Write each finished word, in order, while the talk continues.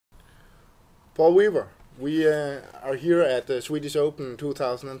Paul Weaver, we are here at the Swedish Open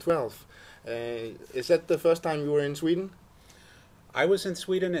 2012. Is that the first time you were in Sweden? I was in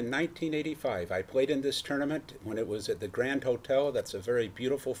Sweden in 1985. I played in this tournament when it was at the Grand Hotel. That's a very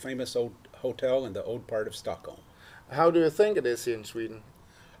beautiful, famous old hotel in the old part of Stockholm. How do you think it is here in Sweden?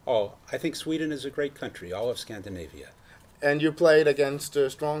 Oh, I think Sweden is a great country, all of Scandinavia. And you played against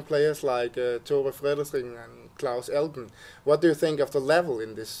strong players like Tore Frederiksen and Klaus Elben. What do you think of the level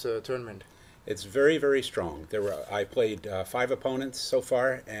in this tournament? It's very, very strong. I played 5 opponents so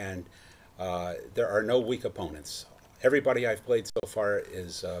far, and there are no weak opponents. Everybody I've played so far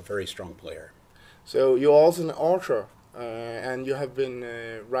is a very strong player. So you're also an author, and you have been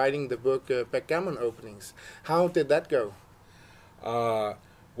writing the book Backgammon Openings. How did that go?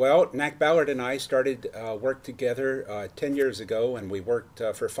 Well, Knack Ballard and I started work together 10 years ago, and we worked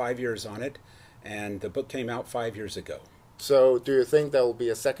for 5 years on it, and the book came out 5 years ago. So do you think there will be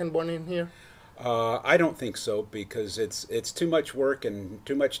a second one in here? I don't think so, because it's too much work and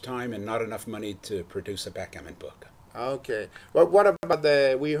too much time and not enough money to produce a backgammon book. Okay. Well, what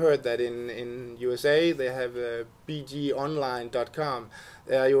about we heard that in USA they have bgonline.com.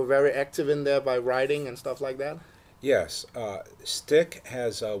 You're very active in there by writing and stuff like that? Yes. Stick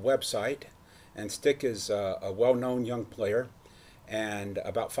has a website, and Stick is a well-known young player. And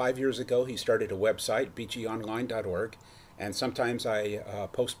about 5 years ago, he started a website, bgonline.org, and sometimes I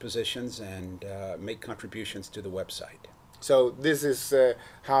post positions and make contributions to the website. So this is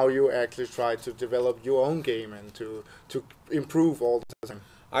how you actually try to develop your own game and to improve all the time.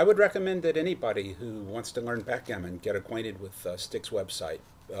 I would recommend that anybody who wants to learn backgammon get acquainted with Stick's website,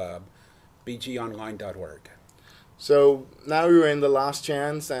 bgonline.org. So now you're in the last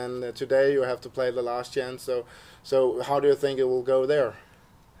chance, and today you have to play the last chance. So how do you think it will go there?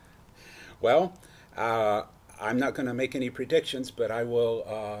 Well, I'm not going to make any predictions, but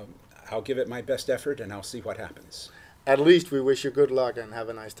I'll give it my best effort, and I'll see what happens. At least we wish you good luck and have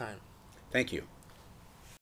a nice time. Thank you.